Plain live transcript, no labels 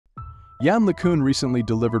Yann LeCun recently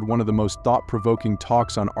delivered one of the most thought-provoking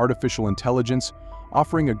talks on artificial intelligence,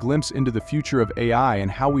 offering a glimpse into the future of AI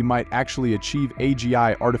and how we might actually achieve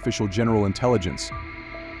AGI, artificial general intelligence.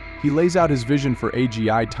 He lays out his vision for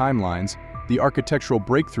AGI timelines, the architectural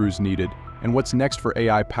breakthroughs needed, and what's next for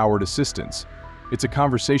AI-powered assistance. It's a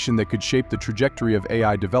conversation that could shape the trajectory of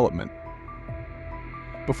AI development.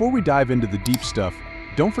 Before we dive into the deep stuff,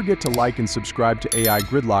 don't forget to like and subscribe to AI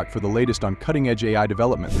GridLock for the latest on cutting-edge AI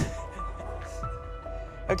development.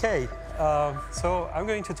 Okay, so I'm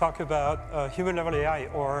going to talk about human-level AI,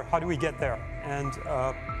 or how do we get there, and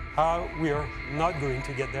how we are not going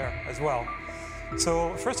to get there as well.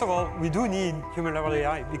 So first of all, we do need human-level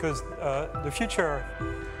AI because there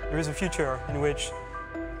is a future in which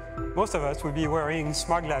most of us will be wearing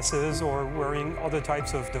smart glasses or wearing other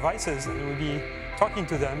types of devices, and we'll be talking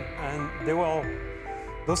to them, and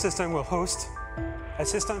those systems will host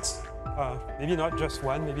assistants, maybe not just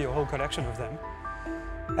one, maybe a whole collection of them.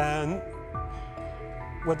 And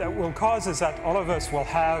what that will cause is that all of us will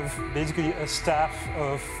have basically a staff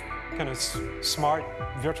of kind of smart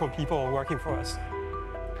virtual people working for us.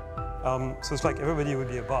 So it's like everybody would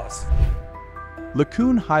be a boss.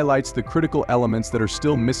 LeCun highlights the critical elements that are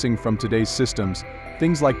still missing from today's systems,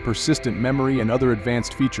 things like persistent memory and other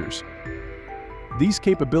advanced features. These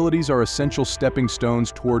capabilities are essential stepping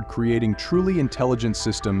stones toward creating truly intelligent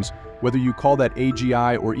systems, whether you call that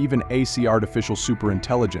AGI or even AC, artificial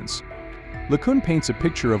superintelligence. LeCun paints a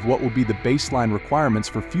picture of what will be the baseline requirements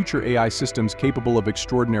for future AI systems capable of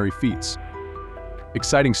extraordinary feats.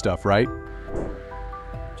 Exciting stuff, right?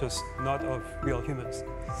 Just not of real humans.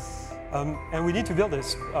 And we need to build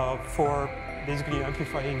this for basically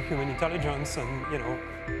amplifying human intelligence and,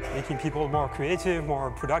 making people more creative,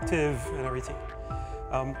 more productive, and everything.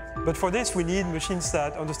 But for this, we need machines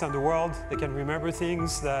that understand the world, they can remember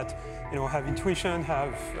things, that have intuition,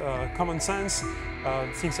 have common sense,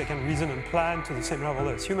 things that can reason and plan to the same level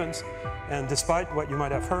as humans. And despite what you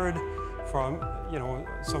might have heard from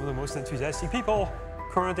some of the most enthusiastic people,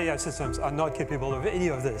 current AI systems are not capable of any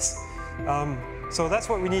of this. So that's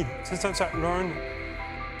what we need. Systems that learn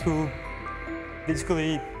to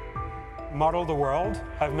basically model the world,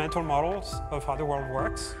 have mental models of how the world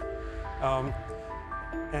works.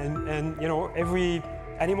 And every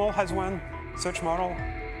animal has one such model.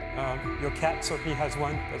 Your cat certainly has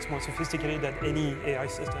one that's more sophisticated than any AI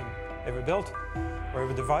system ever built or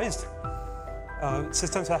ever devised.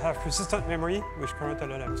 Systems that have persistent memory, which current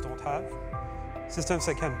LLMs don't have. Systems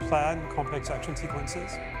that can plan complex action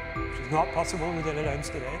sequences, which is not possible with LLMs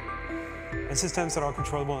today. And systems that are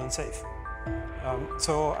controllable and safe.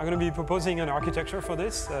 So I'm going to be proposing an architecture for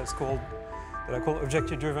this that I call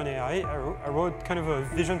objective-driven AI. I wrote kind of a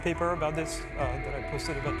vision paper about this that I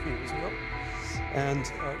posted about 3 years ago.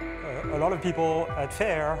 And a lot of people at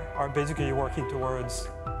FAIR are basically working towards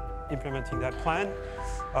implementing that plan.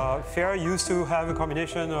 FAIR used to have a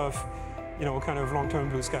combination of kind of long-term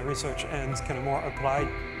blue sky research and kind of more applied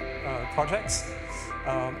projects.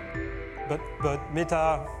 But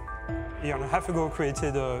Meta, a year and a half ago,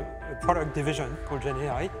 created a product division called Gen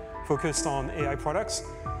AI, focused on AI products.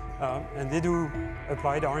 And they do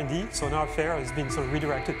applied R&D, so now FAIR has been sort of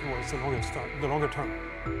redirected towards the longer term,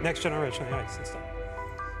 next generation AI system.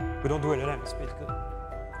 We don't do LLMs, basically.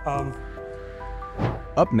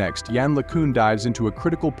 Up next, Yann LeCun dives into a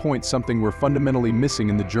critical point, something we're fundamentally missing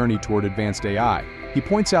in the journey toward advanced AI. He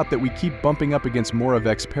points out that we keep bumping up against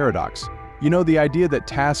Moravec's paradox. The idea that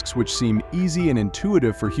tasks which seem easy and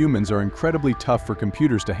intuitive for humans are incredibly tough for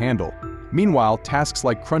computers to handle. Meanwhile, tasks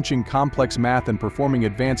like crunching complex math and performing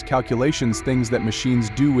advanced calculations, things that machines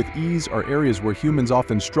do with ease, are areas where humans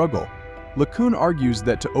often struggle. LeCun argues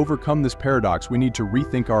that to overcome this paradox, we need to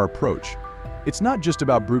rethink our approach. It's not just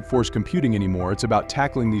about brute force computing anymore, it's about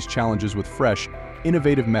tackling these challenges with fresh,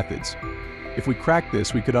 innovative methods. If we crack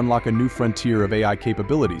this, we could unlock a new frontier of AI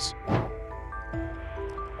capabilities.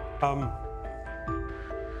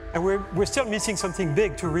 And we're still missing something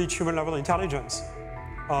big to reach human-level intelligence.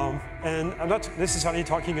 And I'm not necessarily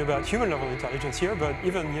talking about human-level intelligence here, but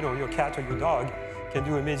even your cat or your dog can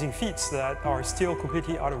do amazing feats that are still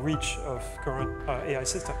completely out of reach of current AI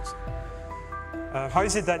systems. How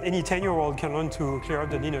is it that any 10-year-old can learn to clear up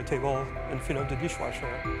the dinner table and fill up the dishwasher?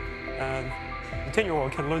 And the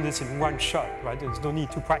 10-year-old can learn this in one shot, right? There's no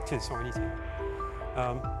need to practice or anything.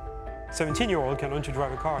 17-year-old can learn to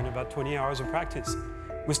drive a car in about 20 hours of practice.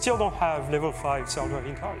 We still don't have level 5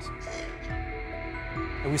 self-driving cars.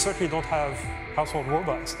 And we certainly don't have household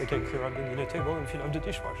robots that can clear up the dinner table and fill up the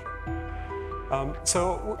dishwasher.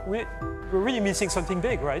 So we're really missing something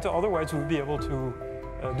big, right? Otherwise, we'll be able to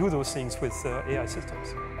do those things with AI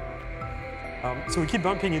systems. So we keep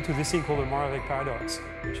bumping into this thing called the Moravec paradox,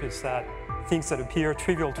 which is that things that appear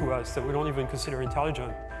trivial to us, that we don't even consider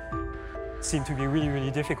intelligent, seem to be really,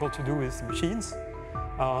 really difficult to do with machines.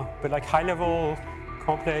 But like high-level,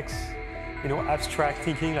 complex, abstract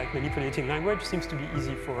thinking, like manipulating language, seems to be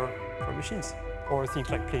easy for machines, or things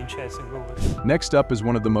like playing chess and Go. Next up is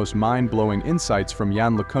one of the most mind-blowing insights from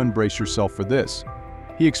Yann LeCun. Brace yourself for this.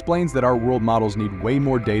 He explains that our world models need way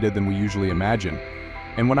more data than we usually imagine.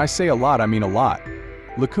 And when I say a lot, I mean a lot.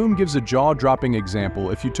 LeCun gives a jaw-dropping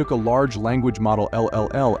example. If you took a large language model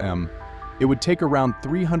LLM, it would take around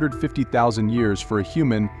 350,000 years for a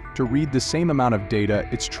human to read the same amount of data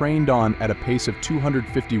it's trained on at a pace of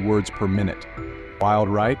 250 words per minute. Wild,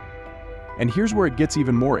 right? And here's where it gets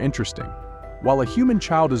even more interesting. While a human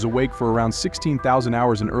child is awake for around 16,000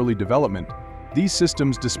 hours in early development, these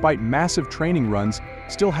systems, despite massive training runs,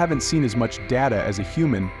 still haven't seen as much data as a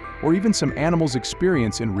human or even some animals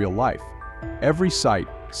experience in real life. Every sight,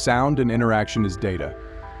 sound, and interaction is data,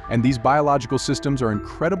 and these biological systems are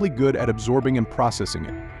incredibly good at absorbing and processing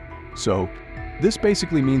it. So, this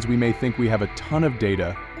basically means we may think we have a ton of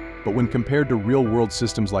data, but when compared to real-world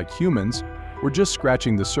systems like humans, we're just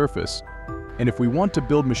scratching the surface. And if we want to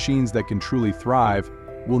build machines that can truly thrive,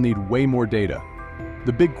 we'll need way more data.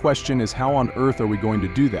 The big question is, how on earth are we going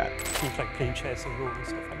to do that? Things like playing chess and Go and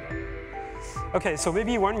stuff like that. Okay, so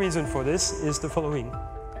maybe one reason for this is the following.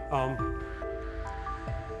 An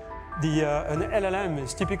LLM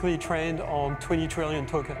is typically trained on 20 trillion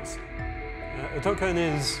tokens. A token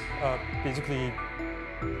is basically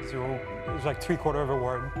it's like 3/4 of a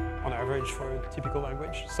word on average for a typical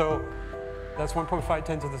language. So that's 1.5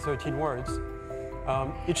 10 to the 13 words.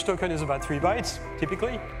 Each token is about 3 bytes,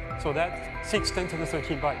 typically. So that's 6 10 to the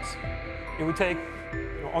 13 bytes. It would take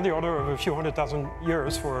on the order of a few 100,000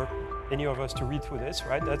 years for any of us to read through this,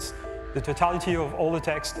 right? That's the totality of all the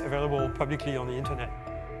text available publicly on the internet,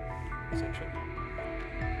 essentially.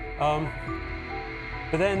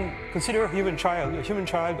 But then consider a human child. A human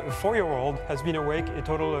child, a 4-year-old, has been awake a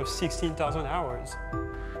total of 16,000 hours,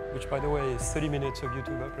 which, by the way, is 30 minutes of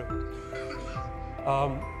YouTube upload.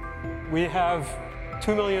 We have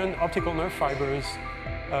 2 million optical nerve fibers,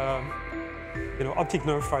 optic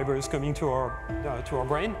nerve fibers coming to our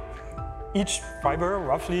brain. Each fiber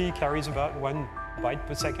roughly carries about 1 byte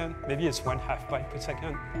per second. Maybe it's 1/2 byte per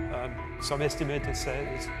second. Some estimate has said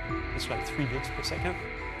it's like 3 bits per second.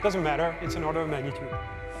 Doesn't matter, it's an order of magnitude.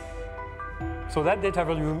 So that data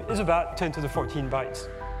volume is about 10 to the 14 bytes.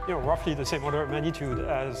 Roughly the same order of magnitude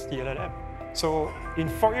as the LLM. So in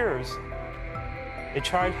 4 years, a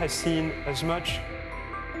child has seen as much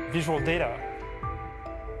visual data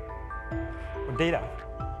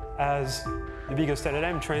as the biggest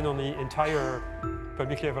LLM trained on the entire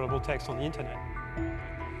publicly available text on the internet.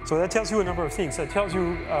 So that tells you a number of things. That tells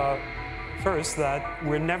you, first, that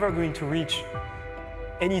we're never going to reach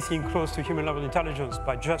anything close to human-level intelligence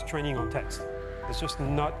by just training on text. It's just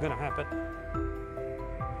not going to happen.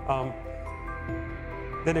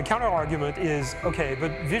 Then the counter-argument is, okay,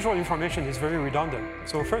 but visual information is very redundant.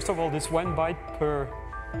 So first of all, this 1 byte per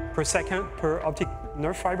second per optic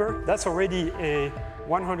nerve fiber, that's already a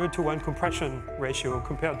 100-to-1 compression ratio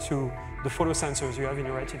compared to the photosensors you have in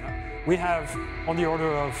your retina. We have on the order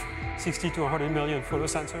of 60 to 100 million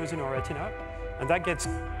photosensors in our retina, and that gets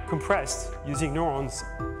compressed using neurons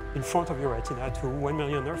in front of your retina to 1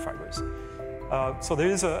 million nerve fibers. So there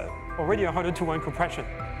is already a 100-to-1 compression.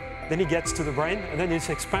 Then it gets to the brain, and then it's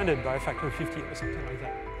expanded by a factor of 50 or something like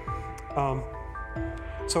that.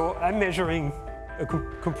 So I'm measuring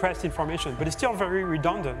compressed information, but it's still very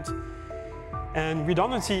redundant. And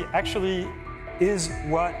redundancy actually is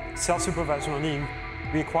what self-supervised learning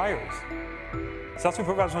requires.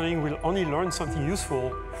 Self-supervised learning will only learn something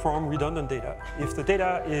useful from redundant data. If the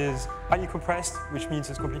data is highly compressed, which means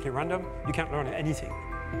it's completely random, you can't learn anything.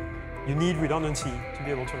 You need redundancy to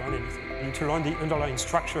be able to learn anything. You need to learn the underlying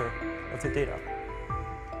structure of the data.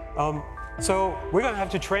 So we're going to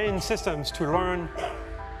have to train systems to learn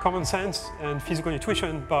common sense and physical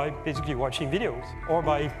intuition by basically watching videos or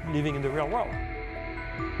by living in the real world.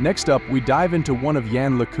 Next up, we dive into one of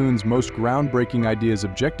Yann LeCun's most groundbreaking ideas,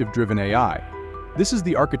 objective-driven AI. This is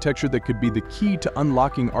the architecture that could be the key to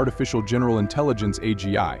unlocking artificial general intelligence,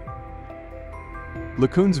 AGI.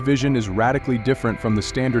 LeCun's vision is radically different from the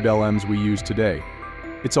standard LMs we use today.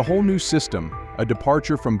 It's a whole new system, a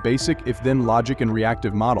departure from basic if-then logic and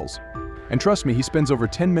reactive models. And trust me, he spends over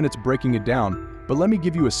 10 minutes breaking it down, but let me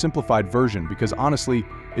give you a simplified version because honestly,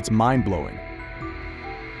 it's mind-blowing.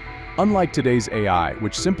 Unlike today's AI,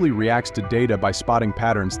 which simply reacts to data by spotting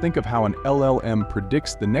patterns, think of how an LLM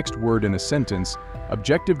predicts the next word in a sentence.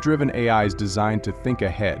 Objective-driven AI is designed to think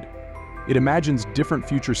ahead. It imagines different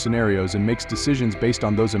future scenarios and makes decisions based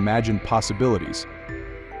on those imagined possibilities.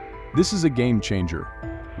 This is a game changer.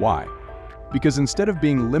 Why? Because instead of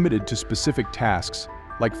being limited to specific tasks,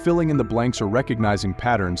 like filling in the blanks or recognizing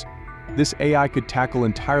patterns, this AI could tackle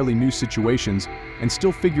entirely new situations and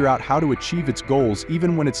still figure out how to achieve its goals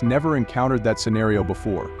even when it's never encountered that scenario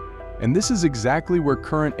before. And this is exactly where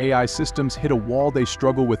current AI systems hit a wall. They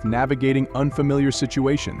struggle with navigating unfamiliar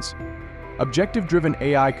situations. Objective-driven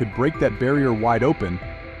AI could break that barrier wide open,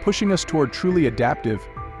 pushing us toward truly adaptive,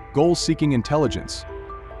 goal-seeking intelligence.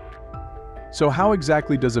 So how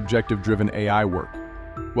exactly does objective-driven AI work?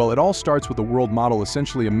 Well, it all starts with a world model,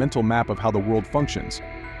 essentially a mental map of how the world functions.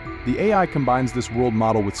 The AI combines this world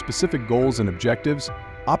model with specific goals and objectives,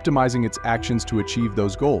 optimizing its actions to achieve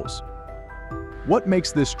those goals. What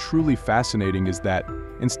makes this truly fascinating is that,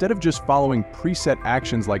 instead of just following preset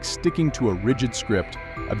actions like sticking to a rigid script,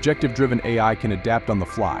 objective-driven AI can adapt on the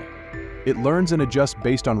fly. It learns and adjusts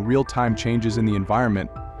based on real-time changes in the environment,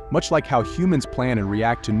 much like how humans plan and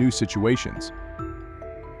react to new situations.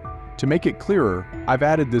 To make it clearer, I've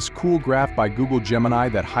added this cool graph by Google Gemini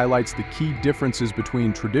that highlights the key differences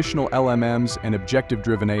between traditional LLMs and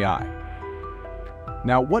objective-driven AI.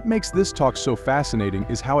 Now, what makes this talk so fascinating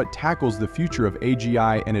is how it tackles the future of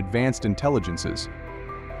AGI and advanced intelligences.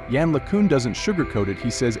 Yann LeCun doesn't sugarcoat it. He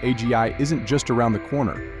says AGI isn't just around the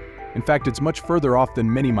corner. In fact, it's much further off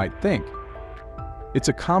than many might think. It's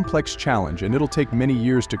a complex challenge, and it'll take many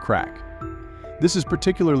years to crack. This is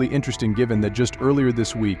particularly interesting given that just earlier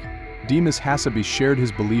this week, Demis Hassabis shared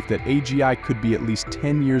his belief that AGI could be at least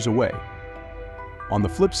 10 years away. On the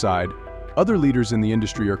flip side, other leaders in the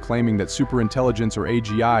industry are claiming that superintelligence or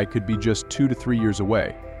AGI could be just 2 to 3 years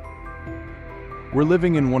away. We're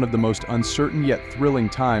living in one of the most uncertain yet thrilling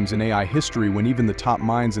times in AI history, when even the top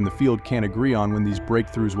minds in the field can't agree on when these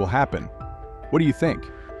breakthroughs will happen. What do you think?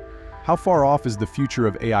 How far off is the future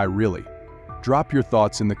of AI really? Drop your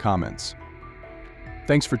thoughts in the comments.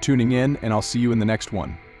 Thanks for tuning in, and I'll see you in the next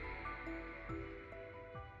one.